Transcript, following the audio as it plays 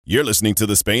You're listening to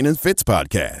the Spain and Fitz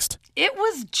podcast. It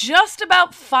was just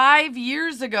about 5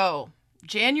 years ago,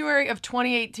 January of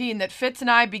 2018, that Fitz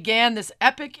and I began this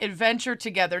epic adventure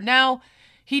together. Now,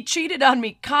 he cheated on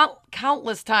me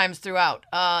countless times throughout,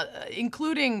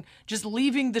 including just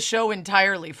leaving the show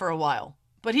entirely for a while.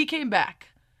 But he came back.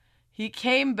 He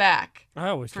came back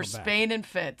for Spain and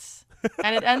Fitz.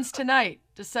 And it ends tonight,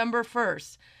 December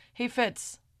 1st. Hey,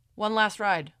 Fitz, one last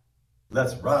ride.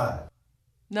 Let's ride.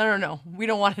 No. We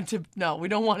don't want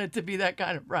it to be that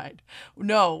kind of ride.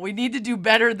 No, we need to do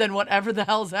better than whatever the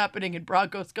hell's happening in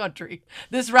Broncos country.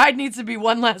 This ride needs to be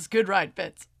one last good ride,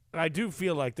 Fitz. I do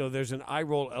feel like, though, there's an eye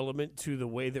roll element to the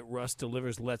way that Russ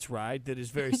delivers Let's Ride that is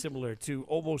very similar to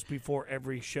almost before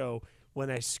every show when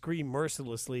I scream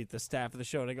mercilessly at the staff of the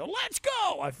show and I go, "Let's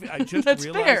go!" I just That's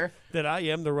realized fair. that I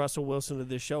am the Russell Wilson of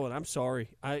this show, and I'm sorry.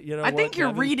 I think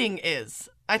your reading is.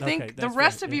 I think Okay, the that's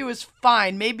rest fair, of yeah. you is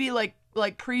fine. Maybe like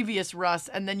previous Russ,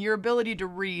 and then your ability to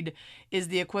read is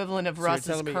the equivalent of So you're Russ's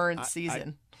telling me current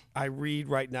season. I read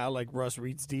right now like Russ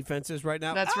reads defenses right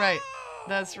now. That's right.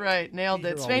 That's right. Nailed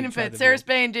These it. are all Spain we and try Fitz. to Sarah do.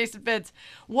 Spain, Jason Fitz.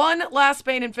 One last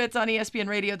Spain and Fitz on ESPN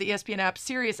Radio, the ESPN app,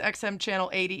 Sirius XM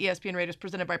Channel 80. ESPN Radio is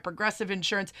presented by Progressive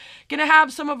Insurance. Gonna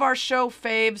have some of our show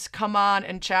faves come on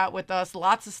and chat with us.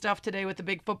 Lots of stuff today with the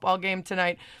big football game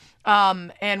tonight.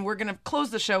 And we're gonna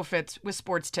close the show, Fitz, with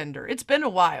Sports Tinder. It's been a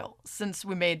while since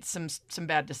we made some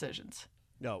bad decisions.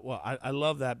 No, well, I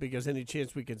love that because any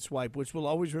chance we can swipe, which will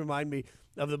always remind me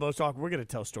of the most awkward. We're going to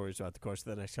tell stories throughout the course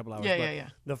of the next couple hours. Yeah.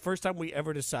 The first time we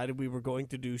ever decided we were going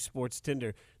to do Sports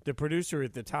Tinder, the producer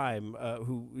at the time,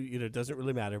 who doesn't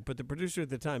really matter, but the producer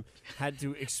at the time had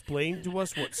to explain to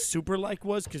us what Super Like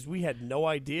was because we had no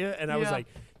idea, and I was like,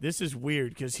 "This is weird,"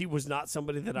 because he was not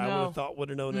somebody that I would have thought would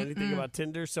have known anything about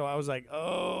Tinder. So I was like,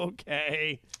 "Oh,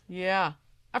 okay." Yeah,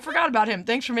 I forgot about him.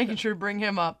 Thanks for making sure to bring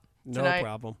him up tonight. No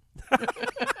problem.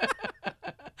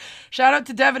 Shout out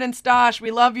to Devin and Stosh.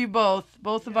 We love you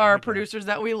both of our producers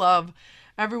that we love.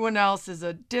 Everyone else is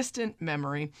a distant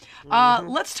memory.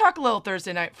 Let's talk a little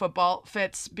Thursday night football,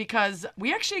 Fitz, because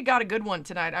we actually got a good one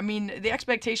tonight. I mean, the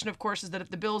expectation, of course, is that if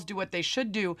the Bills do what they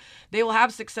should do, they will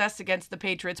have success against the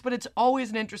Patriots, but it's always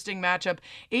an interesting matchup.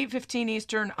 8:15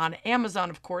 Eastern on Amazon,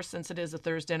 of course, since it is a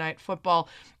Thursday night football.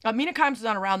 Mina Kimes was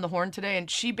on Around the Horn today,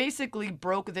 and she basically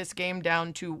broke this game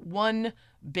down to one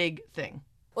big thing.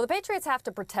 Well, the Patriots have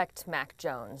to protect Mac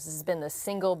Jones. This has been the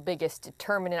single biggest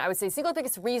determinant. I would say single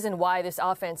biggest reason why this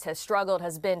offense has struggled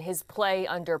has been his play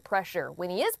under pressure. When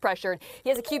he is pressured, he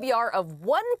has a QBR of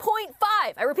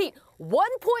 1.5. I repeat,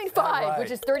 1.5, which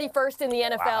is 31st in the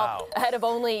NFL, ahead of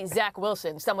only Zach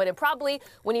Wilson. Somewhat improbably,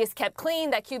 when he is kept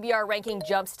clean, that QBR ranking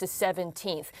jumps to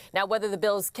 17th. Now, whether the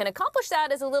Bills can accomplish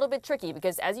that is a little bit tricky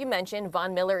because, as you mentioned,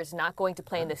 Von Miller is not going to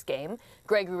play in this game.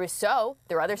 Gregory Rousseau,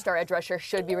 their other star edge rusher,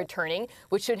 should be returning,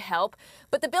 which should help.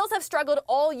 But the Bills have struggled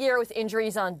all year with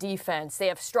injuries on defense. They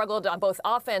have struggled on both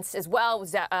offense as well,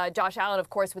 with Josh Allen,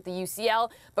 of course, with the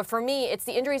UCL. But for me, it's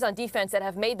the injuries on defense that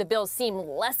have made the Bills seem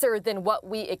lesser than what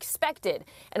we expected.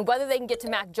 And whether they can get to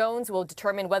Mac Jones will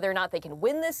determine whether or not they can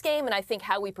win this game, and I think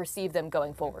how we perceive them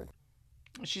going forward.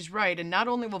 She's right. And not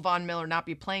only will Von Miller not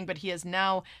be playing, but he has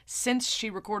now, since she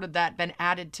recorded that, been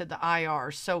added to the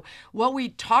IR. So what we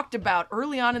talked about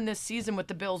early on in this season with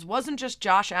the Bills wasn't just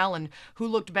Josh Allen, who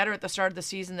looked better at the start of the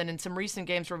season than in some recent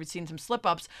games where we've seen some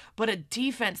slip-ups, but a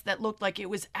defense that looked like it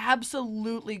was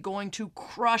absolutely going to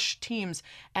crush teams,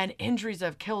 and injuries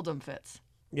have killed them, Fitz.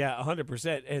 Yeah,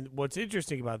 100%. And what's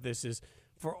interesting about this is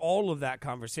for all of that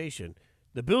conversation,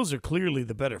 the Bills are clearly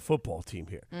the better football team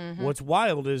here. What's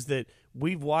wild is that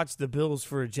we've watched the Bills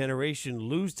for a generation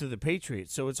lose to the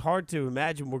Patriots. So it's hard to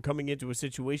imagine we're coming into a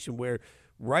situation where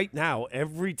right now,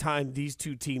 every time these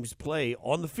two teams play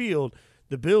on the field,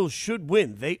 the Bills should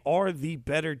win. They are the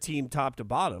better team top to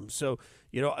bottom. So,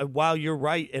 while you're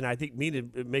right, and I think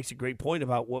Mina makes a great point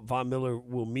about what Von Miller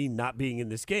will mean not being in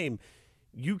this game,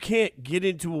 you can't get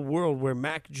into a world where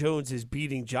Mac Jones is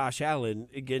beating Josh Allen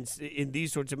in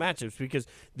these sorts of matchups because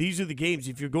these are the games.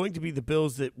 If you're going to be the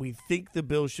Bills that we think the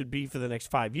Bills should be for the next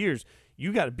 5 years,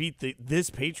 you got to beat this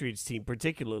Patriots team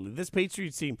particularly. This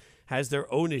Patriots team has their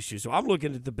own issues. So I'm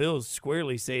looking at the Bills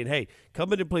squarely saying, hey,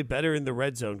 come in and play better in the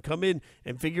red zone. Come in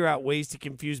and figure out ways to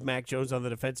confuse Mac Jones on the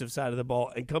defensive side of the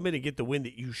ball and come in and get the win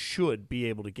that you should be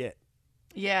able to get.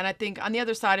 Yeah, and I think on the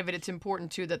other side of it, it's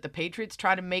important, too, that the Patriots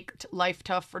try to make life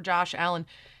tough for Josh Allen.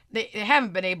 They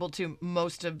haven't been able to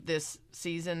most of this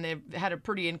season. They've had a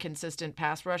pretty inconsistent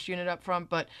pass rush unit up front,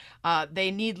 but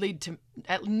they need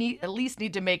at least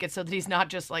need to make it so that he's not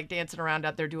just like dancing around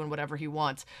out there doing whatever he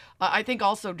wants. I think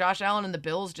also Josh Allen and the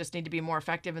Bills just need to be more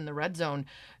effective in the red zone.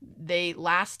 They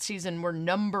last season were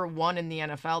number 1 in the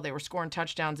NFL. They were scoring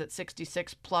touchdowns at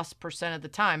 66+% of the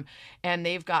time, and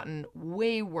they've gotten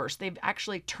way worse. They've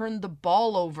actually turned the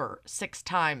ball over 6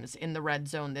 times in the red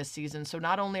zone this season. So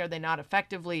not only are they not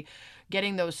effectively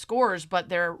getting those scores, but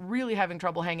they're really having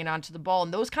trouble hanging on to the ball.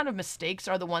 And those kind of mistakes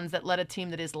are the ones that let a team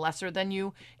that is lesser than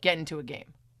you get into a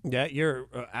game. Yeah, you're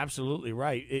absolutely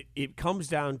right. It comes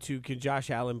down to, can Josh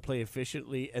Allen play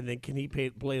efficiently, and then can he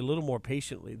play a little more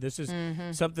patiently? This is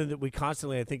something that we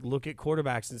constantly, I think, look at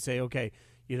quarterbacks and say, okay,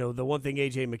 you know, the one thing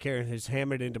A.J. McCarron has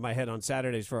hammered into my head on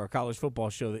Saturdays for our college football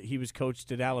show that he was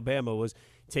coached at Alabama was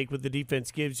take what the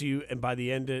defense gives you, and by the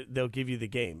end, they'll give you the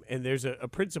game. And there's a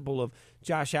principle of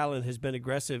Josh Allen has been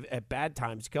aggressive at bad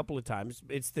times a couple of times.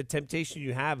 It's the temptation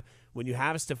you have when you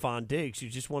have Stephon Diggs. You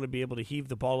just want to be able to heave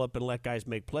the ball up and let guys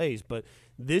make plays. But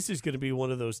this is going to be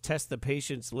one of those test the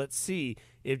patience. Let's see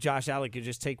if Josh Allen can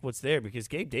just take what's there, because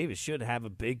Gabe Davis should have a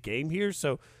big game here.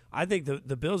 So I think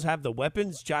the Bills have the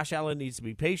weapons. Josh Allen needs to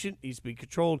be patient, needs to be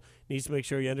controlled, needs to make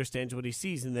sure he understands what he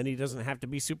sees, and then he doesn't have to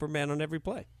be Superman on every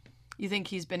play. You think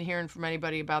he's been hearing from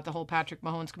anybody about the whole Patrick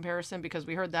Mahomes comparison? Because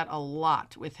we heard that a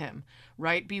lot with him,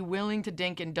 right? Be willing to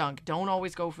dink and dunk. Don't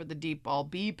always go for the deep ball.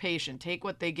 Be patient. Take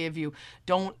what they give you.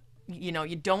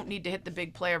 You don't need to hit the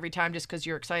big play every time just because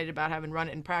you're excited about having run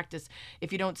it in practice.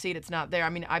 If you don't see it, it's not there. I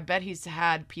mean, I bet he's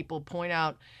had people point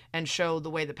out and show the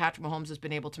way that Patrick Mahomes has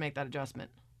been able to make that adjustment.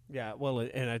 Yeah, well,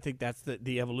 and I think that's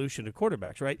the evolution of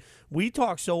quarterbacks, right? We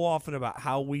talk so often about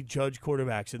how we judge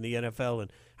quarterbacks in the NFL,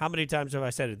 and how many times have I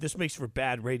said it? This makes for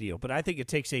bad radio, but I think it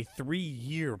takes a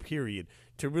 3-year period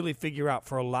to really figure out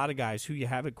for a lot of guys who you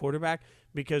have at quarterback,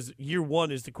 because year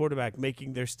 1 is the quarterback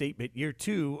making their statement. Year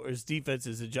 2 is defense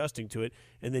is adjusting to it.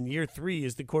 And then year 3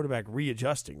 is the quarterback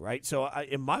readjusting, right? So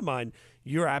in my mind,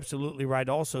 you're absolutely right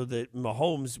also that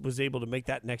Mahomes was able to make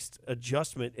that next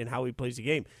adjustment in how he plays the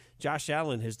game. Josh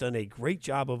Allen has done a great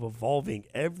job of evolving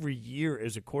every year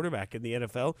as a quarterback in the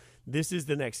NFL. This is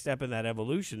the next step in that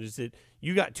evolution, is that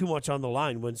you got too much on the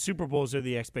line. When Super Bowls are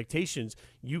the expectations,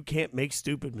 you can't make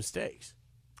stupid mistakes.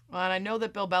 Well, and I know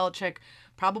that Bill Belichick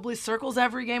probably circles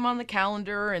every game on the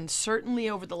calendar, and certainly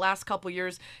over the last couple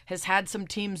years has had some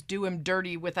teams do him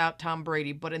dirty without Tom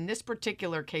Brady. But in this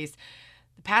particular case,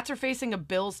 the Pats are facing a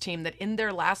Bills team that in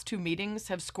their last 2 meetings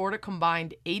have scored a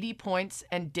combined 80 points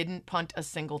and didn't punt a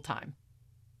single time.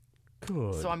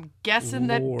 Good So I'm guessing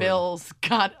Lord. that Bills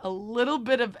got a little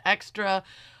bit of extra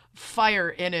fire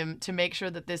in him to make sure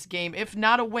that this game, if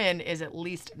not a win, is at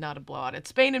least not a blowout. It's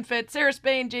Spain and Fitz, Sarah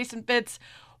Spain, Jason Fitz.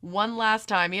 One last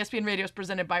time, ESPN Radio is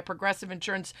presented by Progressive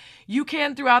Insurance. You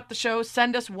can, throughout the show,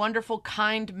 send us wonderful,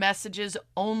 kind messages,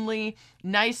 only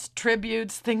nice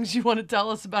tributes, things you want to tell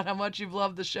us about how much you've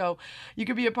loved the show. You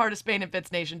could be a part of Spain and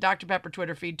Fitz Nation. Dr. Pepper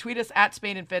Twitter feed. Tweet us at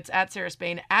Spain and Fitz, at Sarah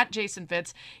Spain, at Jason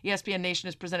Fitz. ESPN Nation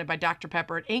is presented by Dr.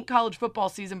 Pepper. It ain't college football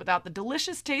season without the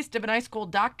delicious taste of an ice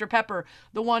cold Dr. Pepper,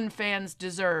 the one fans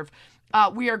deserve.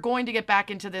 We are going to get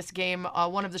back into this game.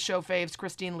 One of the show faves,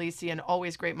 Christine Lisi, and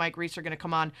always great Mike Reese are going to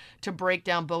come on to break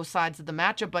down both sides of the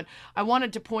matchup. But I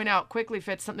wanted to point out quickly,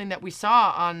 Fitz, something that we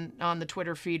saw on the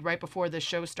Twitter feed right before this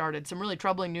show started. Some really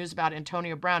troubling news about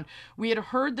Antonio Brown. We had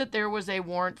heard that there was a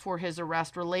warrant for his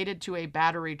arrest related to a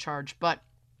battery charge, but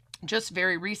just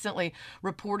very recently,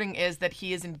 reporting is that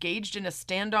he is engaged in a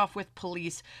standoff with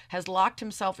police, has locked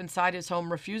himself inside his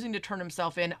home, refusing to turn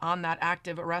himself in on that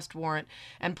active arrest warrant,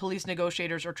 and police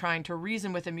negotiators are trying to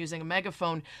reason with him using a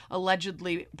megaphone.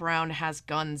 Allegedly, Brown has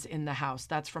guns in the house.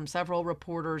 That's from several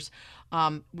reporters.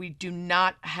 We do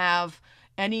not have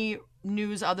any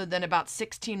news other than about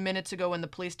 16 minutes ago when the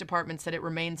police department said it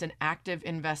remains an active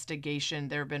investigation.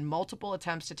 There have been multiple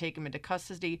attempts to take him into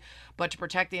custody, but to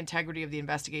protect the integrity of the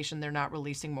investigation, they're not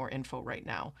releasing more info right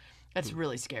now. That's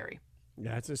really scary.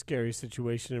 Yeah, it's a scary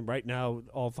situation. And right now,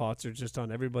 all thoughts are just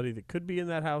on everybody that could be in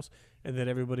that house and that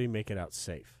everybody make it out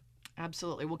safe.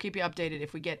 Absolutely. We'll keep you updated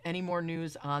if we get any more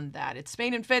news on that. It's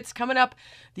Spain and Fitz. Coming up,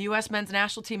 the U.S. men's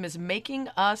national team is making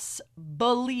us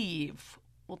believe.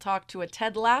 We'll talk to a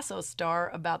Ted Lasso star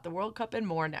about the World Cup and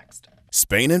more next.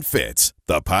 Spain and Fitz,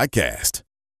 the podcast.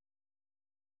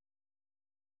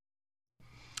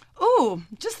 Ooh,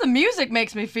 just the music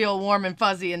makes me feel warm and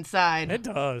fuzzy inside. It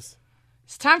does.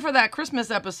 It's time for that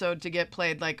Christmas episode to get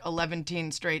played like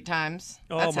 11 straight times.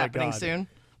 Oh, That's my happening God. soon.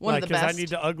 One of the Because best. I need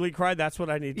to ugly cry. That's what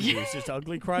I need to do. It's just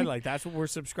ugly cry. Like, that's what we're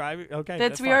subscribing. Okay.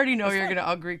 That's we fine. already know That's you're fine.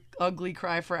 going to ugly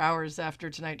cry for hours after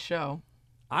tonight's show.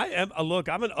 I am. Look,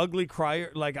 I'm an ugly crier.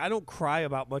 Like, I don't cry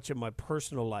about much in my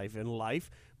personal life and life,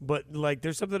 but like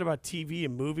there's something about TV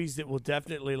and movies that will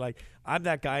definitely like. I'm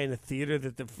that guy in a theater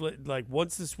that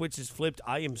once the switch is flipped,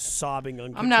 I am sobbing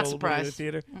uncontrollably I'm not in surprised. the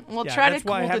theater. We'll Yeah, try to that's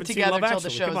why I hold it haven't seen together Love till the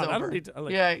Actually. show's Come on, over. I don't need to,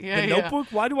 like, Yeah. The Notebook?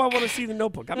 Why do I want to see The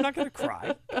Notebook? I'm not going to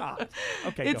cry. God.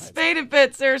 Okay, It's go ahead. Spain and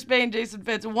Fitz, Sarah Spain, Jason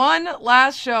Fitz. One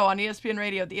last show on ESPN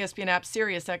Radio, the ESPN app,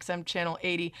 Sirius XM Channel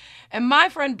 80. And my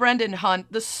friend Brendan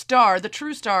Hunt, the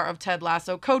true star of Ted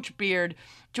Lasso, Coach Beard,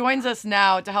 joins us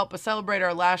now to help us celebrate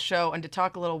our last show and to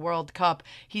talk a little World Cup.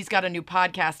 He's got a new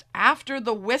podcast, After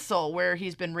the Whistle, where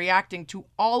he's been reacting to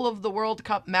all of the World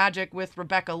Cup magic with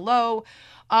Rebecca Lowe.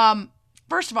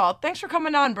 First of all, thanks for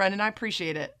coming on, Brendan. I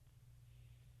appreciate it.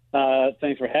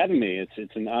 Thanks for having me.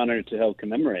 It's an honor to help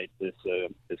commemorate this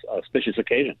auspicious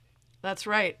occasion. That's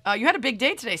right. You had a big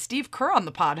day today. Steve Kerr on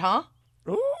the pod, huh?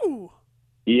 Ooh.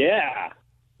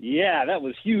 Yeah, that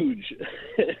was huge,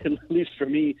 at least for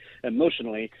me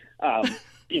emotionally.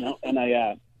 And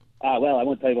I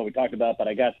won't tell you what we talked about, but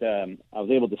I was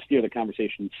able to steer the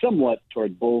conversation somewhat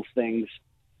toward Bulls things,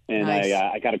 and Nice.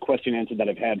 I got a question answered that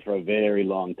I've had for a very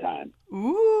long time.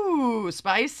 Ooh,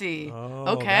 spicy.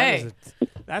 Oh, Okay.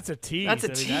 That's a tease. That's a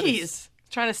I mean, that tease. is-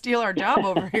 Trying to steal our job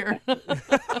over here.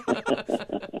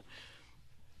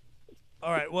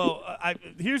 All right. Well,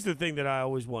 here's the thing that I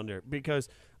always wonder, because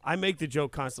I make the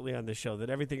joke constantly on this show that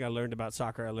everything I learned about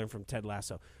soccer I learned from Ted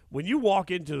Lasso. When you walk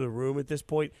into the room at this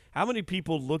point, how many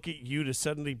people look at you to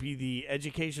suddenly be the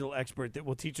educational expert that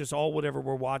will teach us all whatever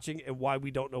we're watching and why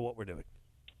we don't know what we're doing?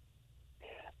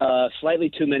 Slightly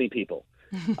too many people,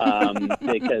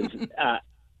 because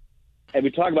and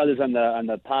we talk about this on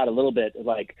the pod a little bit.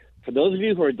 Like, for those of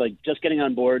you who are like just getting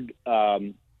on board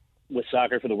with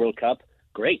soccer for the World Cup,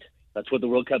 great. That's what the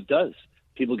World Cup does.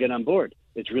 People get on board.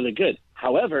 It's really good.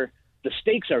 However, the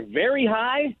stakes are very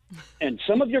high, and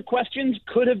some of your questions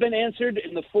could have been answered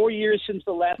in the 4 years since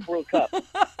the last World Cup.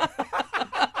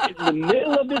 In the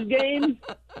middle of this game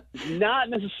is not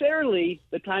necessarily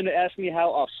the time to ask me how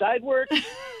offside works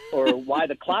or why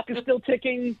the clock is still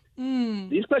ticking.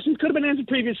 These questions could have been answered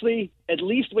previously. At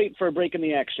least wait for a break in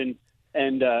the action,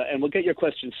 and we'll get your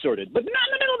questions sorted. But not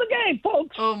in the middle of the game,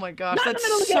 folks. Oh my gosh, Not in the that's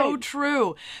middle of the so game.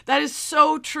 true. That is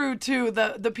so true too.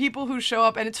 The people who show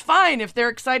up, and it's fine if they're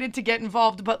excited to get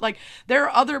involved, but like there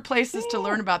are other places to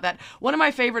learn about that. One of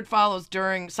my favorite follows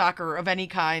during soccer of any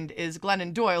kind is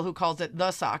Glennon Doyle, who calls it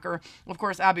The Soccer. Of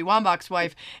course, Abby Wambach's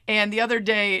wife. And the other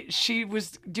day she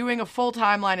was doing a full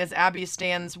timeline as Abby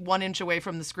stands 1 inch away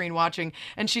from the screen watching,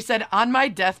 and she said, "On my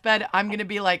deathbed, I'm going to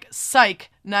be like, psych,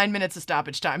 9 minutes of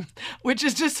stoppage time," which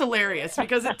is just hilarious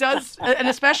because it does, and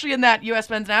especially in that U.S.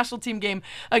 men's national team game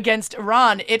against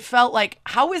Iran, it felt like,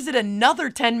 how is it another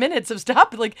 10 minutes of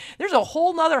stoppage? Like, there's a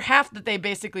whole nother half that they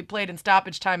basically played in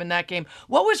stoppage time in that game.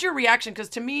 What was your reaction? Because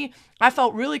to me, I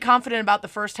felt really confident about the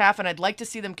first half, and I'd like to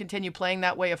see them continue playing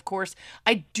that way, of course.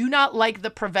 I do not like the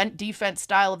prevent defense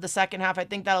style of the second half. I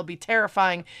think that'll be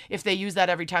terrifying if they use that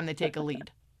every time they take a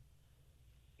lead.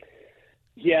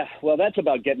 Yeah, well, that's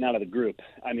about getting out of the group.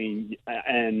 I mean,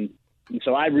 and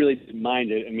so I really didn't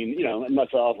mind it. I mean, and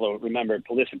let's also remember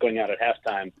Pulisic going out at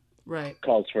halftime Right.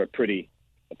 calls for a pretty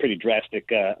drastic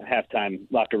halftime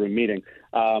locker room meeting.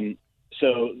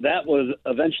 So that was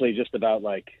eventually just about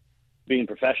like being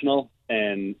professional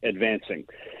and advancing.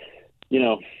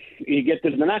 You get to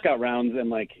the knockout rounds and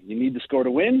like you need to score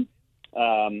to win.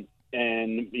 And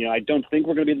I don't think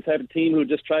we're going to be the type of team who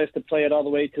just tries to play it all the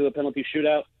way to a penalty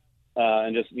shootout.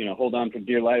 And just, hold on for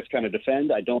dear life trying to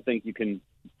defend. I don't think you can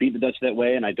beat the Dutch that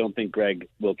way, and I don't think Greg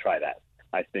will try that.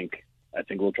 I think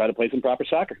we'll try to play some proper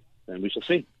soccer, and we shall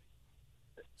see.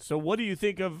 So what do you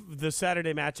think of the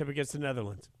Saturday matchup against the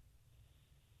Netherlands?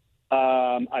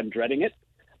 I'm dreading it.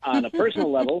 On a personal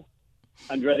level,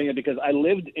 I'm dreading it because I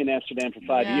lived in Amsterdam for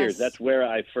 5 years. Yes. That's where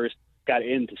I first got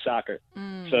into soccer.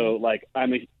 So, like,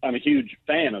 I'm a huge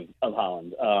fan of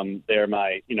Holland. They're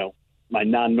my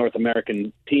non-North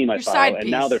American team I Your follow, side and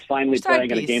piece. now they're finally Your side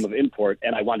playing in a piece. game of import,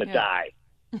 and I want to Yeah. die.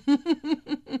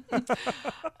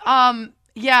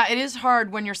 Yeah, it is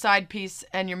hard when your side piece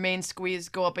and your main squeeze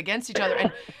go up against each other.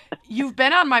 And you've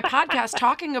been on my podcast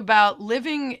talking about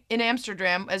living in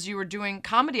Amsterdam as you were doing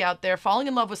comedy out there, falling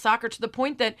in love with soccer to the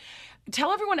point that,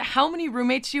 tell everyone how many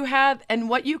roommates you had and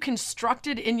what you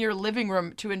constructed in your living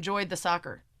room to enjoy the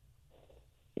soccer.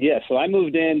 Yeah, so I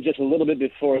moved in just a little bit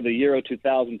before the Euro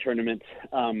 2000 tournament.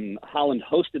 Holland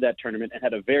hosted that tournament and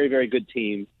had a very, very good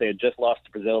team. They had just lost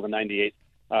to Brazil in the 98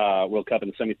 World Cup in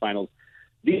the semifinals.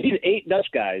 These 8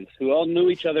 Dutch guys who all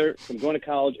knew each other from going to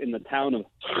college in the town of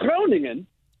Groningen,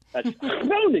 that's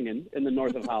Groningen in the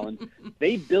north of Holland,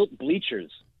 they built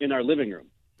bleachers in our living room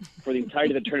for the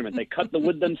entirety of the tournament. They cut the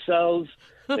wood themselves.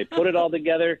 They put it all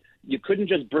together. you couldn't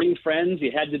just bring friends.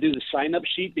 You had to do the sign-up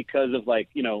sheet because of, like,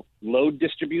 load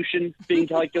distribution being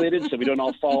calculated so we don't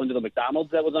all fall into the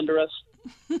McDonald's that was under us.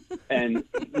 And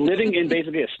living in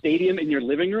basically a stadium in your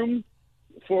living room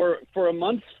for a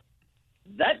month,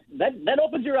 that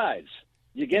opens your eyes.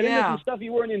 You get into some stuff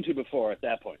you weren't into before at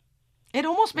that point. It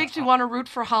almost makes me want to root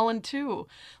for Holland, too.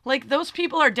 Like, those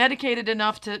people are dedicated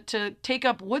enough to take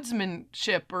up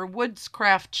woodsmanship or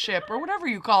woodscraftship or whatever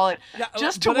you call it,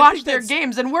 just to watch their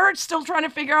games. And we're still trying to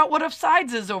figure out what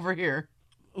offsides is over here.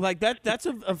 Like, that's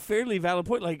a fairly valid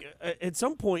point. Like, at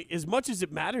some point, as much as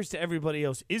it matters to everybody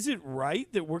else, is it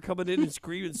right that we're coming in and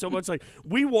screaming so much? Like,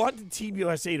 we want Team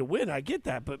USA to win. I get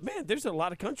that. But, man, there's a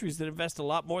lot of countries that invest a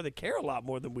lot more, that care a lot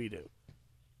more than we do.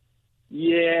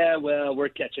 Yeah, well, we're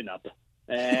catching up.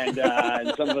 And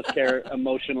some of us care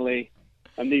emotionally,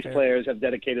 and these players have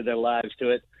dedicated their lives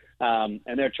to it, and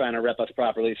they're trying to rep us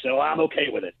properly, so I'm okay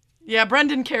with it. Yeah,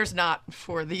 Brendan cares not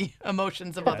for the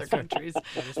emotions of other countries.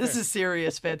 This is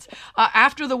serious, Fitz.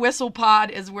 After the Whistle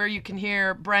Pod is where you can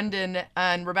hear Brendan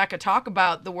and Rebecca talk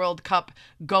about the World Cup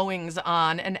goings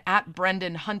on, and at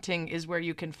Brendan Hunting is where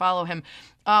you can follow him.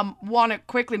 Want to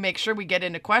quickly make sure we get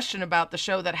into question about the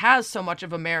show that has so much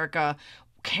of America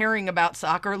caring about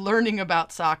soccer, learning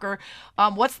about soccer.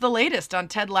 What's the latest on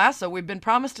Ted Lasso? We've been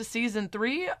promised a season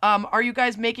 3. Are you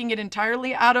guys making it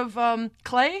entirely out of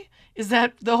clay? Is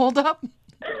that the holdup?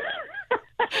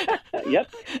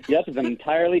 Yep. It's an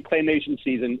entirely claymation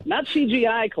season. Not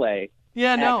CGI clay.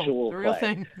 Yeah, no, actual the real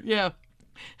clay. thing. Yeah.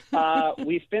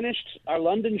 We finished our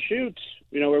London shoot,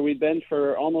 where we'd been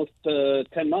for almost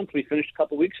 10 months. We finished a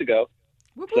couple weeks ago.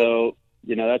 Whoop, whoop. So,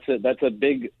 that's a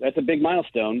big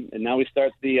milestone, and now we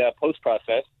start the post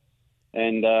process.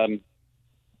 And I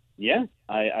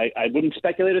wouldn't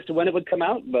speculate as to when it would come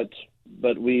out,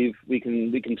 but we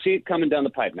can see it coming down the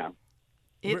pipe now.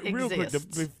 It Real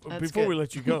exists. quick, before we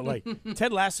let you go, like,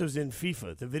 Ted Lasso's in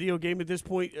FIFA, the video game at this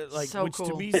point, So which cool.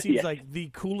 to me seems like the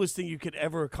coolest thing you could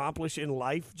ever accomplish in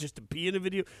life, just to be in a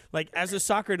video. Like, as a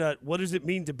soccer nut, what does it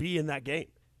mean to be in that game?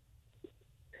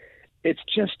 It's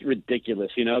just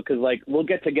ridiculous, because, like, we'll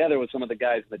get together with some of the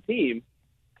guys in the team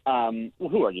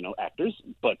who are, actors,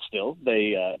 but still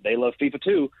they love FIFA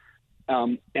too,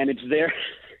 and it's their,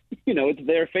 it's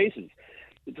their faces.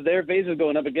 It's their faces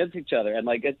going up against each other, and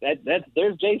like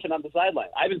there's Jason on the sideline.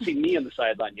 I haven't seen me on the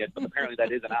sideline yet, but apparently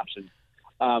that is an option.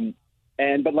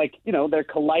 But they're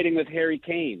colliding with Harry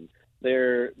Kane.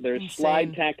 They're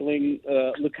slide tackling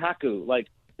Lukaku. Like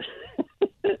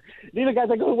these are guys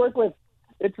I go to work with.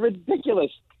 It's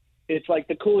ridiculous. It's like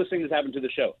the coolest thing that's happened to the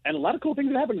show, and a lot of cool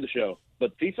things have happened to the show.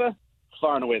 But FIFA,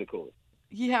 far and away the coolest.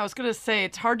 Yeah, I was going to say,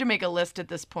 it's hard to make a list at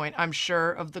this point, I'm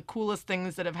sure, of the coolest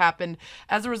things that have happened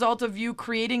as a result of you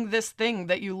creating this thing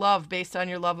that you love based on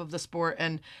your love of the sport,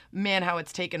 and man, how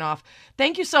it's taken off.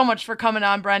 Thank you so much for coming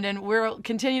on, Brendan. We'll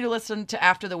continue to listen to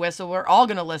After the Whistle. We're all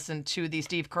going to listen to the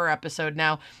Steve Kerr episode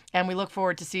now, and we look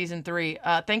forward to season 3.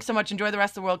 Thanks so much. Enjoy the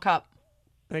rest of the World Cup.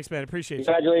 Thanks, man. Appreciate you.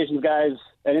 Congratulations, guys.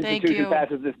 An Thank institution you.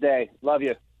 passes this day. Love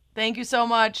you. Thank you so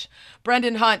much.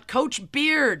 Brendan Hunt, Coach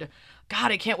Beard.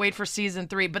 God, I can't wait for season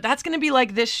 3. But that's going to be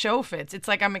like this show, Fitz. It's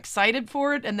like I'm excited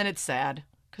for it, and then it's sad.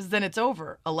 Because then it's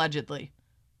over, allegedly.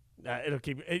 It'll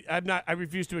keep. I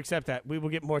refuse to accept that. We will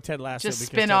get more Ted Lasso. Just because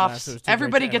Ted spin-offs. Lasso is too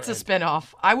Everybody great to gets a ever end.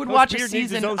 spin-off. I would Coach watch a Beard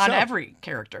needs his season own on show. every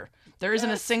character. There isn't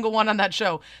a single one on that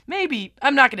show. Maybe,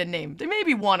 I'm not going to name. There may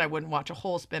be one I wouldn't watch a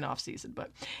whole spin-off season. But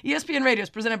ESPN Radio is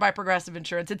presented by Progressive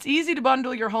Insurance. It's easy to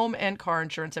bundle your home and car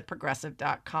insurance at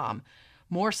Progressive.com.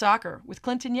 More soccer with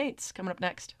Clinton Yates coming up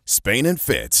next. Spain and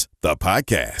Fitz, the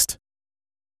podcast.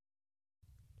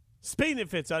 Spain and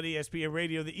Fitz on ESPN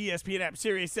Radio, the ESPN app,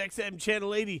 Sirius XM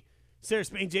Channel 80. Sarah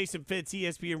Spain, Jason Fitz,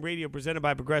 ESPN Radio, presented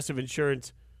by Progressive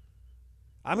Insurance.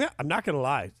 I'm not gonna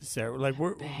lie, Sarah. Like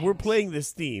we're playing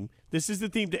this theme. This is the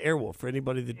theme to Airwolf for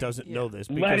anybody that doesn't know this,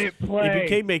 because it play. it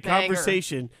became a Banger.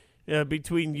 conversation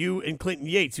between you and Clinton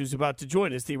Yates, who's about to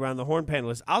join us, the Around the Horn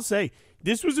panelist. I'll say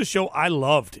this was a show I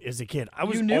loved as a kid. I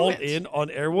was You knew all it. in on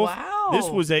Airwolf. Wow. This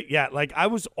was I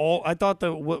thought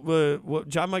that what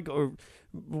John Michael or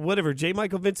whatever J.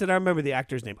 Michael Vincent, I remember the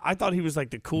actor's name. I thought he was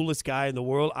like the coolest guy in the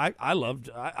world. I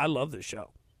loved this show.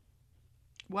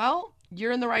 Well,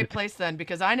 you're in the right place then,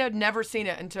 because I had never seen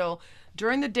it until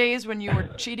during the days when you were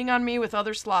cheating on me with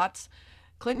other slots.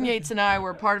 Clinton Yates and I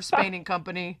were part of Spain and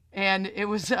Company, and it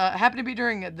was happened to be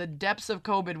during the depths of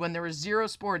COVID when there was zero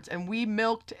sports, and we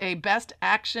milked a best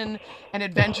action and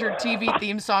adventure TV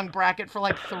theme song bracket for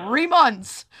like 3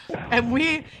 months, and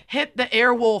we hit the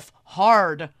Airwolf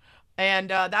hard.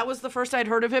 And that was the first I'd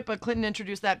heard of it, but Clinton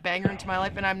introduced that banger into my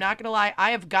life, and I'm not going to lie,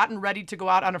 I have gotten ready to go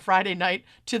out on a Friday night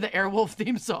to the Airwolf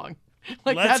theme song.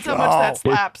 Like, Let's that's how much that go.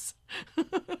 slaps.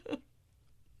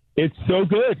 It's so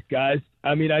good, guys.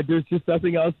 I mean, there's just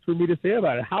nothing else for me to say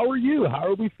about it. How are you? How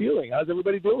are we feeling? How's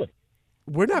everybody doing?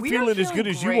 We're not We are feeling as good feeling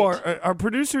as great. you are. Our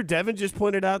producer, Devin, just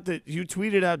pointed out that you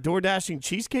tweeted out door-dashing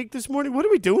cheesecake this morning. What are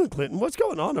we doing, Clinton? What's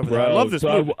going on over there? I love this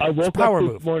so move. I It's a woke power up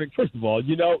this move. morning. First of all,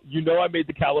 you know I made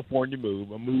the California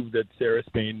move, a move that Sarah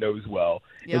Spain knows well.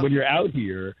 Yep. And when you're out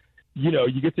here,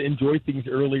 you get to enjoy things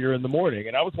earlier in the morning.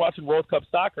 And I was watching World Cup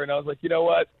soccer, and I was like, you know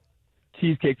what?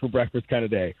 Cheesecake for breakfast kind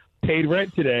of day. Paid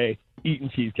rent today, eating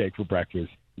cheesecake for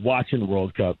breakfast, watching the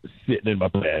World Cup, sitting in my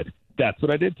bed. That's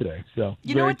what I did today. So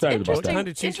You know, very it's excited about interesting. that. kind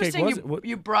of cheesecake Interesting was it? What-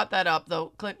 you brought that up,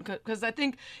 though, Clinton, because I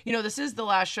think, this is the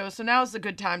last show, so now is a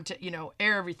good time to,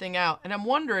 air everything out. And I'm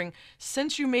wondering,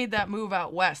 since you made that move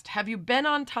out west, have you been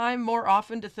on time more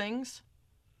often to things?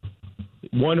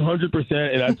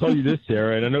 100%. And I tell you this,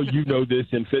 Sarah, and I know you know this,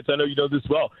 and Fitz, I know you know this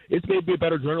well. It's made me a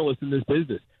better journalist in this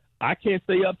business. I can't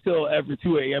stay up till every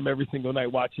 2 a.m. every single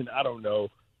night watching, I don't know,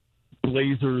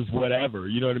 Blazers, whatever.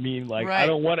 You know what I mean? Like, Right. I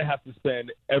don't want to have to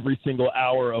spend every single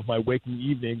hour of my waking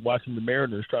evening watching the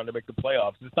Mariners trying to make the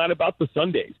playoffs. It's not about the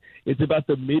Sundays. It's about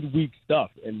the midweek stuff.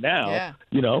 And now,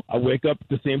 Yeah. I wake up at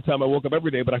the same time I woke up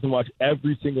every day, but I can watch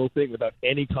every single thing without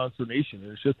any consternation.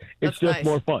 And it's That's just nice.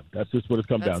 more fun. That's just what it's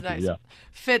come That's down nice. to. Yeah.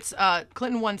 Fitz,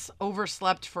 Clinton once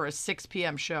overslept for a 6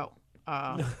 p.m. show.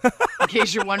 In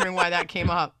case you're wondering why that came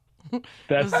up.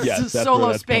 That's This yes. is That's solo where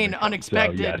that's Spain, coming from.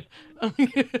 unexpected. So,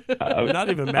 yes. I'm not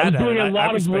even I mad was at doing it. a lot I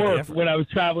of respect the work effort. when I was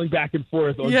traveling back and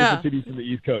forth on Yeah. different cities from the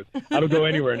East Coast. I don't go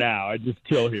anywhere now. I just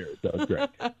chill here. So it's great.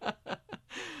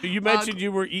 You mentioned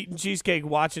you were eating cheesecake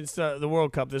watching the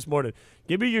World Cup this morning.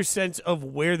 Give me your sense of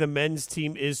where the men's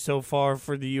team is so far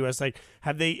for the U.S. Like,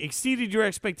 have they exceeded your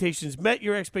expectations, met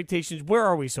your expectations? Where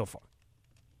are we so far?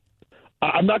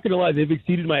 I'm not going to lie. They've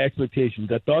exceeded my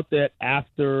expectations. I thought that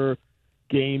after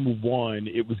game one,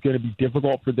 it was going to be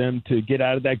difficult for them to get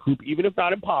out of that group, even if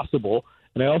not impossible.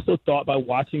 And I also thought by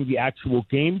watching the actual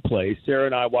gameplay, Sarah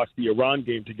and I watched the Iran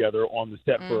game together on the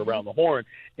set for Around the Horn,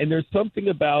 and there's something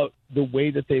about the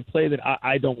way that they play that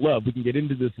I don't love. We can get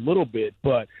into this a little bit,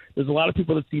 but there's a lot of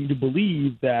people that seem to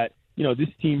believe that, this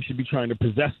team should be trying to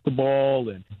possess the ball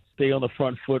and stay on the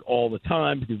front foot all the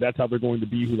time because that's how they're going to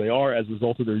be who they are as a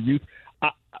result of their youth.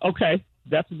 Okay,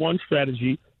 that's one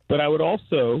strategy, but I would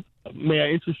also may I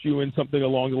interest you in something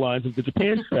along the lines of the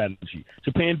Japan strategy?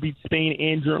 Japan beat Spain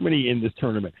and Germany in this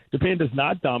tournament. Japan does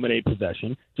not dominate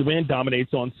possession. Japan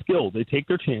dominates on skill. They take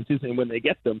their chances, and when they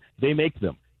get them, they make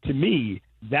them. To me,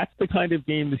 that's the kind of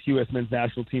game this U.S. men's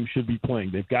national team should be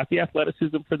playing. They've got the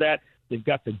athleticism for that. They've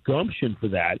got the gumption for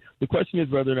that. The question is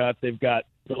whether or not they've got,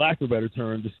 for lack of a better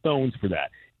term, the stones for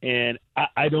that. And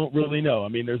I don't really know. I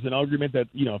mean, there's an argument that,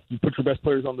 if you put your best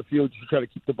players on the field, you should try to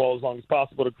keep the ball as long as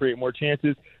possible to create more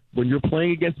chances. When you're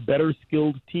playing against better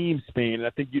skilled teams, Spain, and I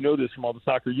think you know this from all the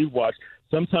soccer you've watched,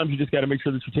 sometimes you just got to make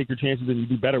sure that you take your chances and you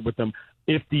do better with them.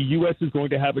 If the U.S. is going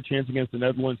to have a chance against the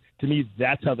Netherlands, to me,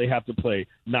 that's how they have to play,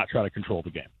 not try to control the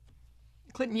game.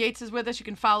 Clinton Yates is with us. You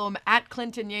can follow him at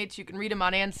Clinton Yates. You can read him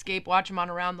on Anscape, watch him on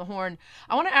Around the Horn.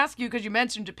 I want to ask you, because you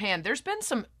mentioned Japan, there's been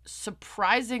some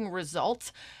surprising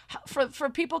results. For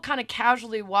people kind of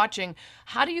casually watching,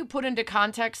 how do you put into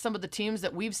context some of the teams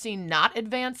that we've seen not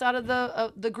advance out of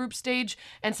the group stage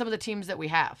and some of the teams that we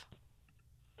have?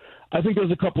 I think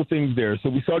there's a couple things there. So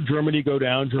we saw Germany go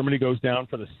down. Germany goes down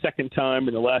for the second time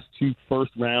in the last two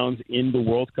first rounds in the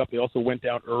World Cup. They also went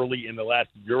down early in the last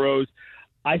Euros.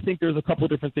 I think there's a couple of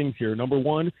different things here. Number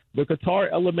one, the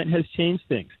Qatar element has changed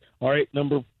things. All right,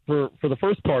 for the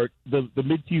first part, the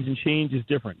midseason change is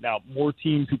different. Now, more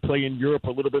teams who play in Europe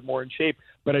are a little bit more in shape,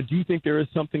 but I do think there is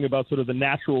something about sort of the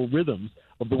natural rhythms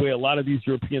of the way a lot of these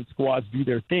European squads do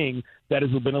their thing that has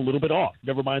been a little bit off.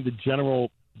 Never mind the general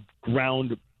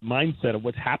ground mindset of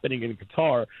what's happening in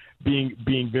Qatar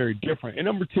being very different. And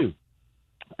number two,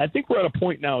 I think we're at a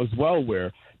point now as well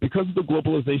where, because of the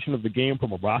globalization of the game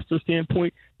from a roster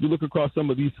standpoint, you look across some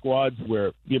of these squads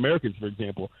where the Americans, for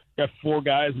example, got 4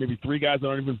 guys, maybe 3 guys that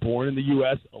aren't even born in the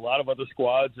U.S. A lot of other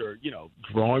squads are,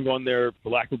 drawing on their, for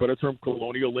lack of a better term,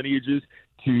 colonial lineages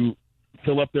to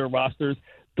fill up their rosters.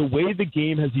 The way the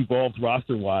game has evolved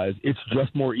roster-wise, it's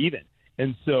just more even.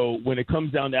 And so when it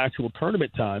comes down to actual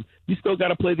tournament time, you still got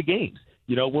to play the games.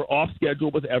 We're off schedule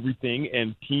with everything,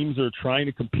 and teams are trying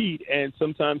to compete, and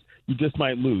sometimes you just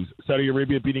might lose. Saudi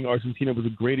Arabia beating Argentina was a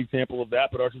great example of that,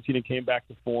 but Argentina came back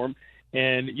to form.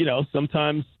 And,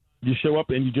 sometimes you show up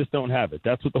and you just don't have it.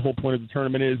 That's what the whole point of the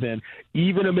tournament is. And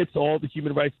even amidst all the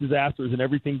human rights disasters and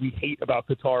everything we hate about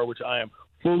Qatar, which I am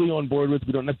fully on board with,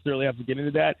 we don't necessarily have to get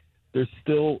into that, there's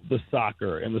still the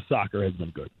soccer, and the soccer has been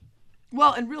good.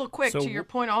 Well, and real quick, So to your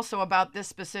point also about this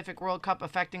specific World Cup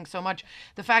affecting so much,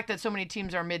 the fact that so many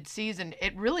teams are mid-season,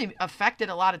 it really affected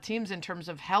a lot of teams in terms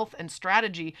of health and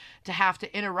strategy to have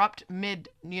to interrupt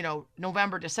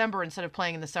November, December instead of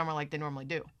playing in the summer like they normally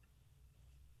do.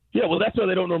 Yeah, well, that's why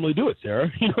they don't normally do it,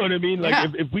 Sarah. You know what I mean? Like, Yeah.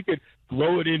 if we could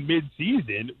throw it in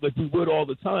mid-season, like we would all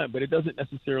the time, but it doesn't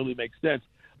necessarily make sense.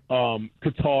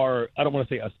 Qatar, I don't want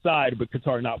to say aside, but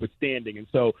Qatar notwithstanding. And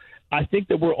so I think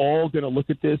that we're all going to look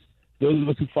at this, those of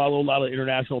us who follow a lot of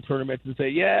international tournaments, and say,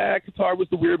 yeah, Qatar was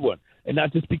the weird one. And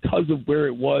not just because of where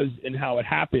it was and how it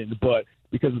happened, but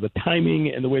because of the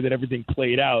timing and the way that everything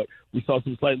played out. We saw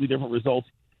some slightly different results.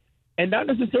 And not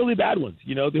necessarily bad ones.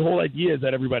 You know, the whole idea is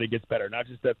that everybody gets better, not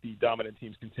just that the dominant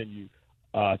teams continue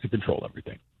to control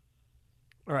everything.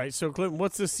 All right, so Clinton,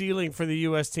 what's the ceiling for the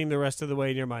U.S. team the rest of the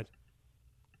way in your mind?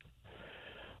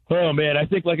 Oh, man, I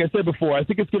think, like I said before, I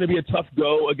think it's going to be a tough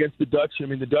go against the Dutch. I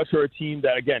mean, the Dutch are a team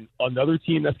that, again, another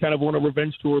team that's kind of on a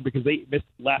revenge tour because they missed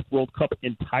last World Cup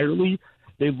entirely.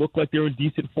 They look like they're in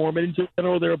decent form, and in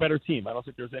general, they're a better team. I don't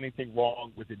think there's anything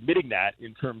wrong with admitting that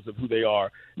in terms of who they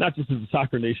are, not just as a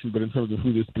soccer nation, but in terms of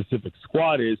who this specific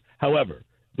squad is. However,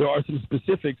 there are some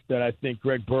specifics that I think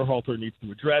Greg Berhalter needs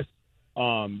to address.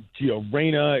 Gio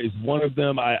Reyna is one of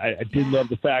them. I did love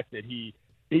the fact that he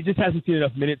just hasn't seen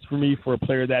enough minutes for me for a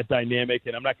player that dynamic,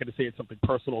 and I'm not going to say it's something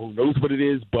personal. Who knows what it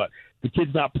is, but the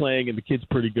kid's not playing, and the kid's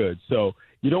pretty good. So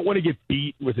you don't want to get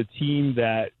beat with a team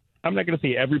that I'm not going to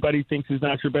say everybody thinks is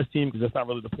not your best team because that's not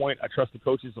really the point. I trust the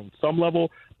coaches on some level,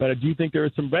 but I do think there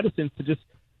is some reticence to just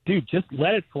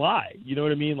let it fly. You know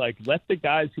what I mean? Like, let the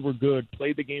guys who are good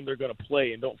play the game they're going to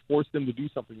play and don't force them to do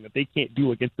something that they can't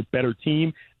do against a better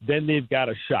team. Then they've got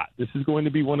a shot. This is going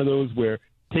to be one of those where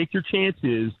take your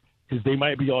chances because they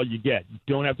might be all you get. You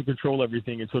don't have to control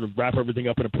everything and sort of wrap everything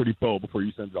up in a pretty bow before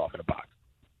you send it off in a box.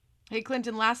 Hey,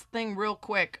 Clinton, last thing real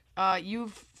quick.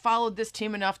 You've followed this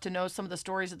team enough to know some of the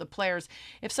stories of the players.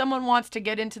 If someone wants to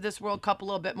get into this World Cup a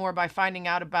little bit more by finding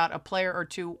out about a player or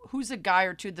two, who's a guy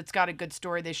or two that's got a good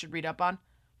story they should read up on?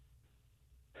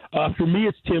 For me,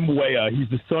 it's Tim Weah. He's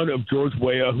the son of George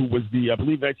Weah, who was the, I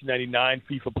believe, 1999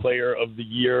 FIFA Player of the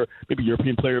Year, maybe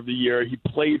European Player of the Year. He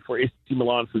played for AC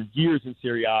Milan for years in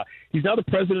Serie A. He's now the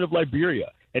president of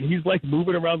Liberia. And he's like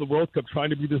moving around the World Cup trying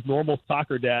to be this normal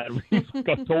soccer dad. He's like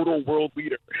a total world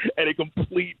leader and a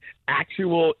complete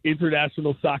actual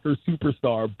international soccer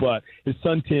superstar. But his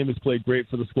son Tim has played great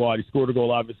for the squad. He scored a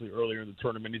goal obviously earlier in the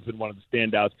tournament. He's been one of the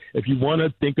standouts. If you want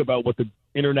to think about what the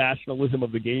internationalism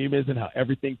of the game is and how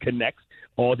everything connects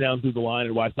all down through the line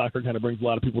and why soccer kind of brings a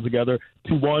lot of people together,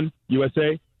 2-1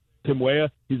 USA, Tim Weah,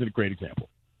 he's a great example.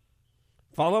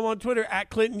 Follow him on Twitter at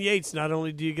Clinton Yates. Not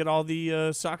only do you get all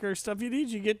the soccer stuff you need,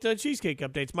 you get cheesecake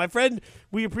updates. My friend,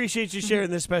 we appreciate you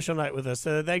sharing this special night with us.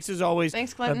 Thanks as always.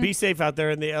 Thanks, Clinton. Be safe out there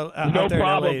in the No out there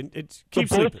problem. in LA. And keep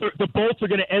sleeping. The Bolts are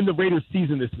going to end the Raiders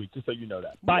season this week, just so you know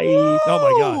that. Bye. Oh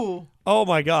my God. Ooh. Oh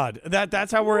my God.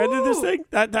 That's how we're ending this thing?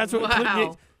 That's what Clinton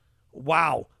Yates.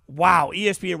 Wow.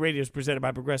 ESPN Radio is presented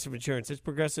by Progressive Insurance. It's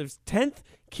Progressive's 10th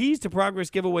Keys to Progress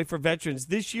giveaway for veterans.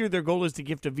 This year, their goal is to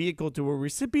gift a vehicle to a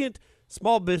recipient,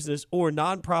 small business, or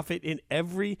nonprofit in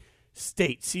every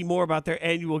state. See more about their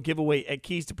annual giveaway at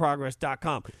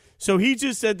keystoprogress.com. So he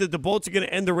just said that the Bolts are going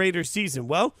to end the Raiders season.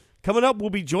 Well, coming up, we'll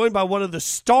be joined by one of the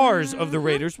stars of the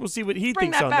Raiders. We'll see what he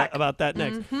Bring thinks that on back. about that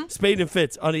next. Spain and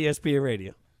Fitz on ESPN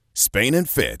Radio. Spain and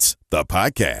Fitz, the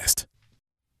podcast.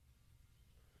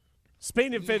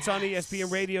 Spain and Fitz on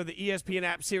ESPN Radio, the ESPN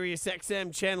app, Sirius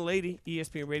XM, Channel 80.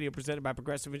 ESPN Radio presented by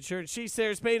Progressive Insurance. She's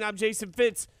Sarah Spain. I'm Jason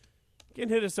Fitz. You can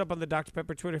hit us up on the Dr.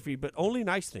 Pepper Twitter feed, but only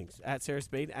nice things. At Sarah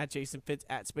Spain, at Jason Fitz,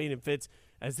 at Spain and Fitz.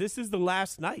 As this is the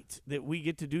last night that we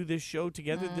get to do this show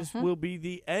together, this will be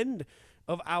the end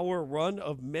of our run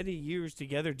of many years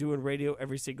together doing radio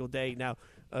every single day. Now,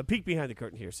 peek behind the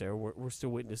curtain here, Sarah. We're still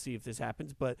waiting to see if this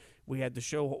happens, but we had the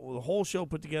whole show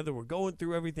put together. We're going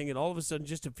through everything, and all of a sudden,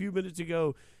 just a few minutes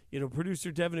ago,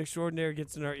 producer Devin Extraordinaire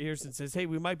gets in our ears and says, hey,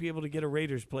 we might be able to get a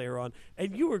Raiders player on.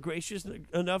 And you were gracious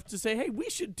enough to say, hey, we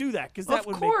should do that because that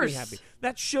would make me happy.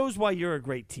 That shows why you're a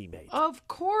great teammate. Of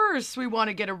course we want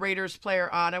to get a Raiders player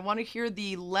on. I want to hear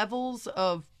the levels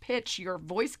of pitch your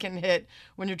voice can hit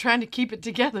when you're trying to keep it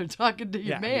together talking to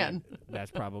your man. I mean,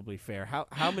 that's probably fair.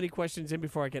 How many questions in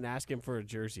before I can ask him for a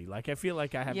jersey? Like, I feel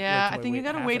like I have. Yeah, I think you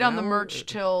got to wait on the merch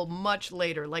till much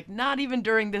later. Like, not even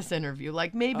during this interview.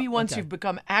 Like, maybe once you've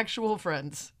become actual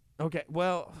friends. Okay,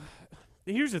 well,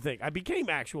 here's the thing. I became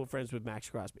actual friends with Max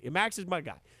Crosby. And Max is my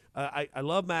guy. I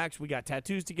love Max. We got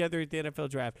tattoos together at the NFL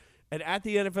draft. And at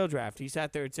the NFL draft, he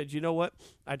sat there and said, you know what?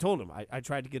 I told him, I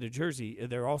tried to get a jersey.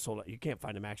 They're all sold out. You can't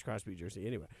find a Max Crosby jersey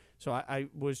anywhere. So I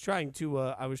was trying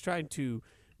to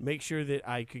make sure that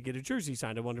I could get a jersey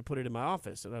signed. I wanted to put it in my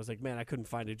office. And I was like, man, I couldn't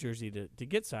find a jersey to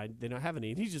get signed. They don't have any.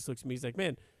 And he just looks at me. He's like,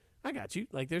 man, I got you.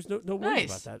 Like, there's no worries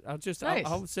Nice. about that. Nice.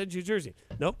 I'll send you a jersey.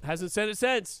 Nope, hasn't sent it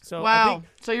since. So I Wow. think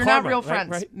So you're karma, not real right? friends.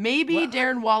 Right? Maybe Well,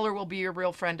 Darren Waller will be your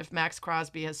real friend if Max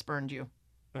Crosby has spurned you.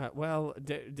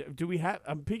 Do we have?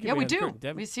 I'm peeking. Yeah, we behind the do. curtain.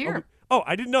 Devin? He's here. Oh,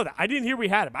 I didn't know that. I didn't hear we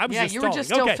had him. I was Yeah, just you were stalling. just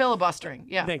still Okay. filibustering.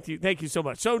 Yeah. Thank you so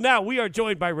much. So now we are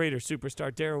joined by Raiders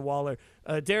superstar Darren Waller.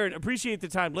 Darren, appreciate the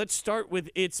time. Let's start with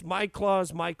it's My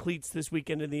Claws, My Cleats this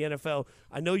weekend in the NFL.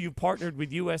 I know you partnered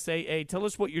with USAA. Tell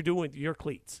us what you're doing with your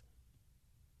cleats.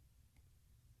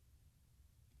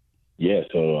 Yeah,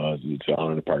 so it's an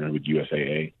honor to partner with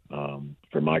USAA.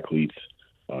 For my cleats,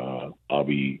 I'll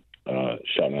be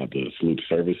shouting out the Salute to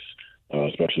Service,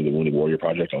 especially the Wounded Warrior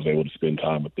Project. I was able to spend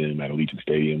time with them at Allegiant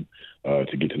Stadium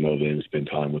to get to know them, spend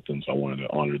time with them. So I wanted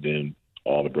to honor them,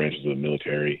 all the branches of the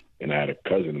military. And I had a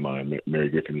cousin of mine, Mary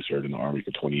Griffin, who served in the Army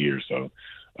for 20 years. So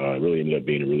it really ended up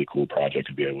being a really cool project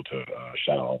to be able to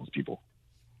shout out all those people.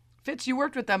 Fitz, you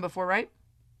worked with them before, right?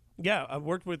 Yeah, I've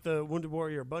worked with Wounded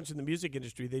Warrior a bunch in the music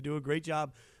industry. They do a great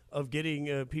job of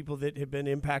getting people that have been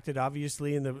impacted,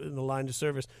 obviously, in the line of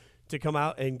service to come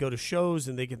out and go to shows,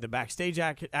 and they get the backstage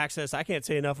access. I can't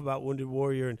say enough about Wounded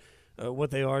Warrior and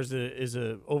what they are as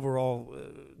a overall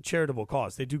charitable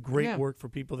cause. They do great work for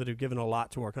people that have given a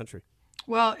lot to our country.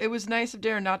 Well, it was nice of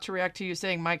Darren not to react to you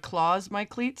saying "my claws, my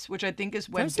cleats," which I think is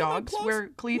when say my dogs claws? wear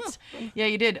cleats. Yeah,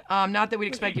 you did. Not that we'd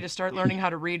expect you to start learning how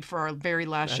to read for our very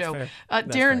last show. fair.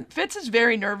 Darren, Fitz is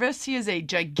very nervous. He is a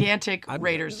gigantic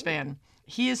Raiders fan.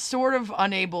 He is sort of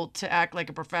unable to act like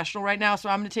a professional right now, so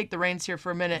I'm going to take the reins here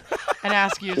for a minute and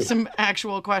ask you some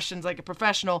actual questions like a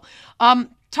professional.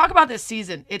 Talk about this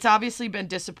season. It's obviously been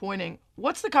disappointing.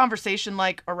 What's the conversation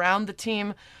like around the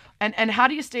team? And how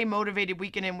do you stay motivated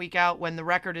week in and week out when the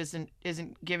record isn't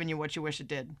giving you what you wish it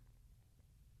did?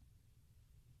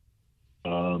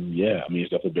 Yeah, I mean, it's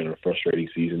definitely been a frustrating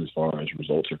season as far as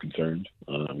results are concerned.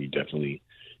 You definitely,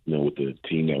 with the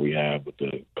team that we have, with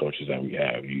the coaches that we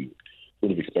have, you would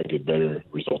have expected better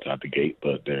results out the gate,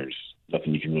 but there's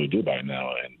nothing you can really do about it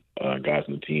now. And guys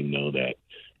on the team know that,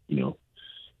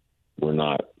 we're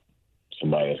not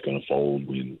somebody that's going to fold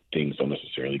when things don't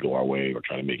necessarily go our way or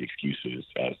try to make excuses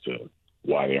as to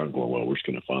why they aren't going well. We're just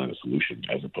going to find a solution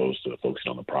as opposed to focusing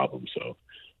on the problem. So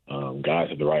guys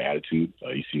have the right attitude.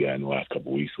 You see that in the last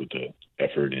couple of weeks with the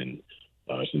effort and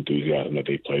enthusiasm that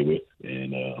they play with.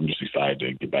 And I'm just excited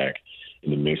to get back in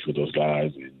the mix with those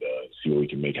guys and see what we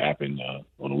can make happen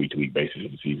on a week-to-week basis as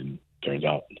the season turns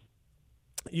out.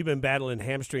 You've been battling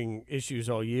hamstring issues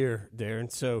all year,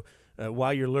 Darren. So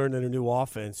while you're learning a new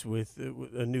offense with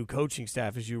a new coaching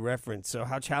staff, as you referenced, so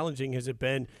how challenging has it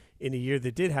been in a year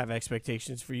that did have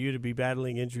expectations for you to be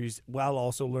battling injuries while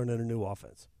also learning a new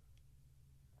offense?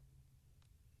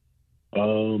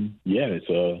 Yeah,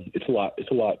 it's a lot. It's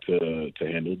a lot to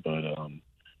handle, but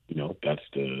that's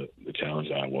the challenge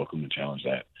that I welcome, the challenge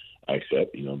that I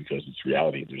accept. Because it's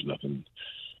reality. There's nothing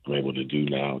I'm able to do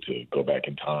now to go back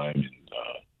in time and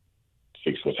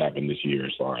fix what's happened this year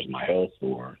as far as my health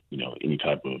or any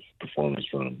type of performance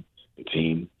from the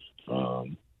team. All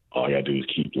I gotta do is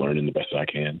keep learning the best that I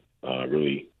can.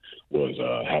 Really was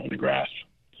having a grasp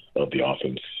of the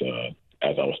offense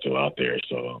as I was still out there.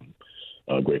 So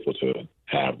I'm grateful to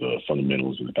have the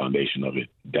fundamentals and the foundation of it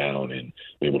down and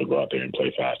be able to go out there and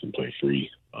play fast and play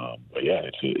free. But yeah,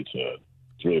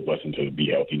 it's really a blessing to be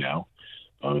healthy now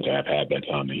and to have had that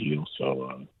time to heal.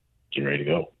 So getting ready to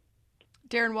go.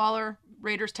 Darren Waller,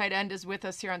 Raiders tight end, is with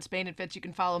us here on Spain and Fitz. You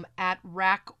can follow him at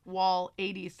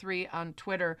RackWall83 on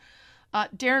Twitter.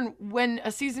 Darren, when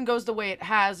a season goes the way it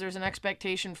has, there's an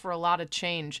expectation for a lot of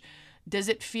change. Does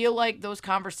it feel like those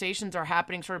conversations are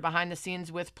happening sort of behind the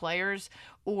scenes with players,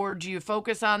 or do you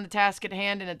focus on the task at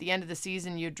hand and at the end of the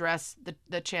season you address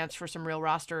the chance for some real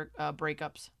roster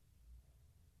breakups?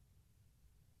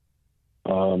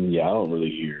 Yeah, I don't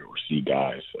really hear or see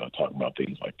guys talk about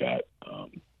things like that.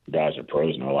 Guys are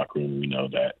pros in our locker room. We know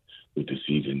that with the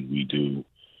season, we do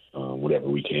whatever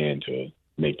we can to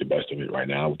make the best of it right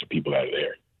now with the people that are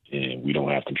there. And we don't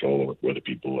have control over whether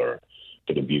people are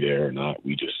going to be there or not.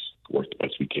 We just work the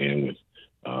best we can with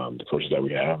the coaches that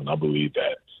we have. And I believe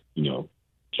that,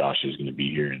 Josh is going to be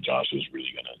here and Josh is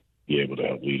really going to be able to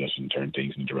help lead us and turn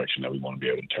things in the direction that we want to be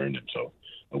able to turn them. So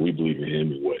we believe in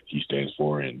him and what he stands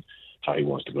for and how he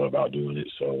wants to go about doing it.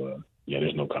 So,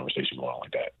 there's no conversation going on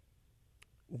like that.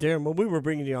 Darren, when we were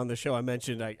bringing you on the show, I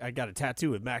mentioned I got a tattoo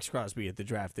with Max Crosby at the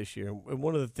draft this year. And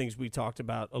one of the things we talked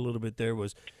about a little bit there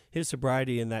was his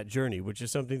sobriety and that journey, which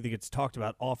is something that gets talked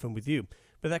about often with you.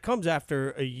 But that comes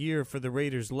after a year for the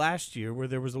Raiders last year where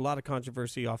there was a lot of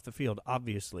controversy off the field,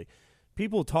 obviously.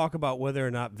 People talk about whether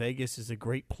or not Vegas is a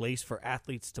great place for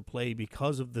athletes to play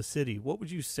because of the city. What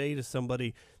would you say to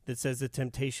somebody that says the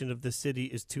temptation of the city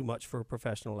is too much for a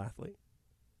professional athlete?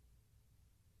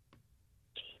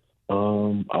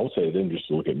 I would say to them just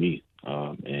to look at me,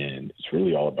 and it's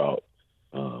really all about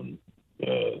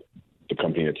the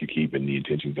company that you keep and the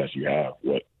intentions that you have.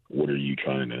 What are you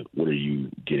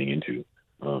getting into?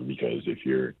 Because if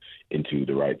you're into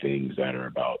the right things that are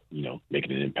about,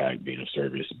 making an impact, being of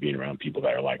service, being around people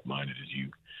that are like-minded as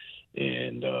you,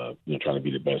 and trying to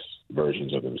be the best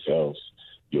versions of themselves,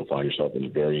 you'll find yourself in a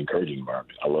very encouraging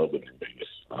environment. I love living in Vegas.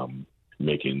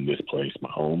 Making this place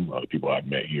my home. The people I've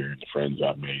met here, the friends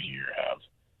I've made here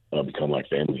have become like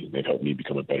family. They've helped me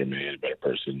become a better man, a better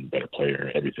person, better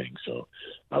player, everything. So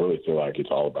I really feel like it's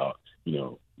all about,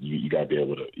 you got to be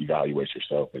able to evaluate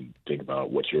yourself and think about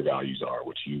what your values are,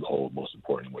 what you hold most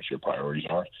important, what your priorities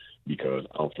are, because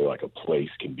I don't feel like a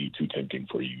place can be too tempting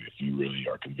for you if you really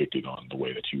are convicted on the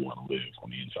way that you want to live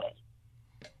on the inside.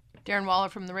 Darren Waller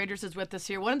from the Raiders is with us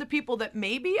here. One of the people that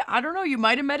maybe, I don't know, you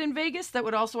might have met in Vegas that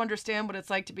would also understand what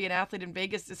it's like to be an athlete in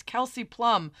Vegas is Kelsey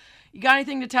Plum. You got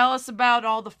anything to tell us about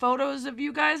all the photos of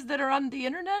you guys that are on the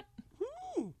internet?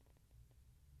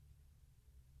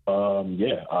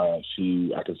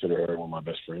 I consider her one of my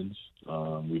best friends.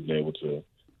 We've been able to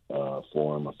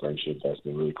form a friendship that's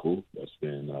been really cool. That's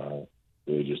been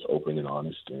really just open and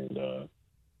honest, and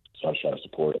so I try to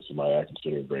support somebody I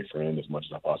consider a great friend as much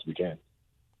as I possibly can.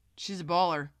 She's a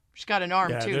baller. She's got an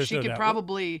arm too. She could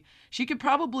probably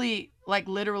like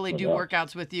literally do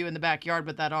workouts with you in the backyard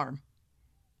with that arm.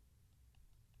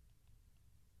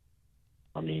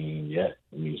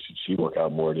 She work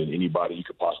out more than anybody you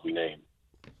could possibly name.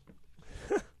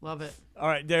 Love it. All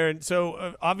right, Darren.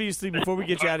 So obviously, before we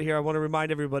get you out of here, I want to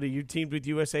remind everybody you teamed with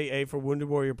USAA for Wounded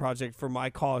Warrior Project for my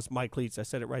cause, my cleats. I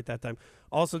said it right that time.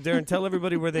 Also, Darren, tell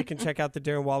everybody where they can check out the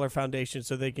Darren Waller Foundation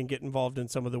so they can get involved in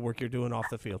some of the work you're doing off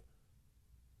the field.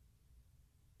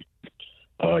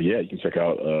 You can check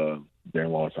out Darren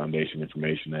Waller Foundation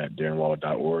information at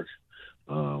darrenwaller.org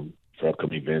for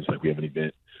upcoming events. Like we have an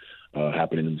event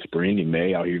happening in the spring in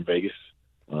May out here in Vegas.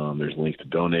 There's links to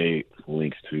donate,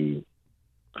 links to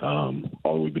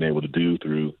all we've been able to do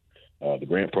through the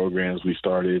grant programs we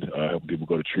started, helping people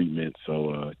go to treatment.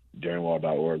 So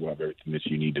darrenwaller.org will have everything that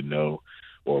you need to know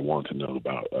or want to know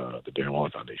about the Darren Waller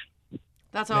Foundation.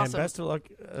 That's awesome. Man, best of luck.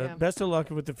 Best of luck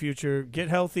with the future. Get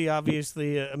healthy,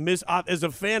 obviously. As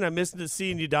a fan, I'm missing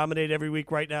seeing you dominate every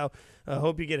week right now. I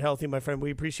hope you get healthy, my friend.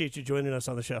 We appreciate you joining us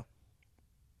on the show.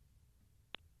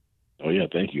 Oh, yeah,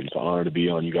 thank you. It's an honor to be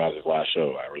on you guys' last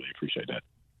show. I really appreciate that.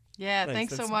 Yeah,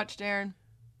 thanks so much, Darren.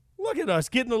 Look at us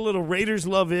getting a little Raiders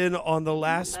love in on the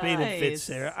last Spain and Fitz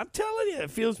there. I'm telling you, it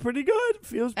feels pretty good.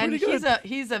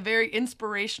 He's a very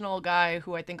inspirational guy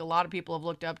who I think a lot of people have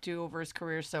looked up to over his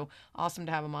career, so awesome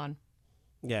to have him on.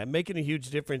 Yeah, making a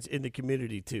huge difference in the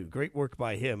community, too. Great work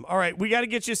by him. All right, we got to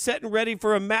get you set and ready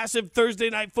for a massive Thursday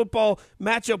night football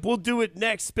matchup. We'll do it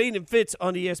next. Spain and Fitz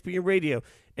on ESPN Radio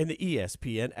and the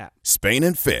ESPN app. Spain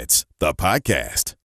and Fitz, the podcast.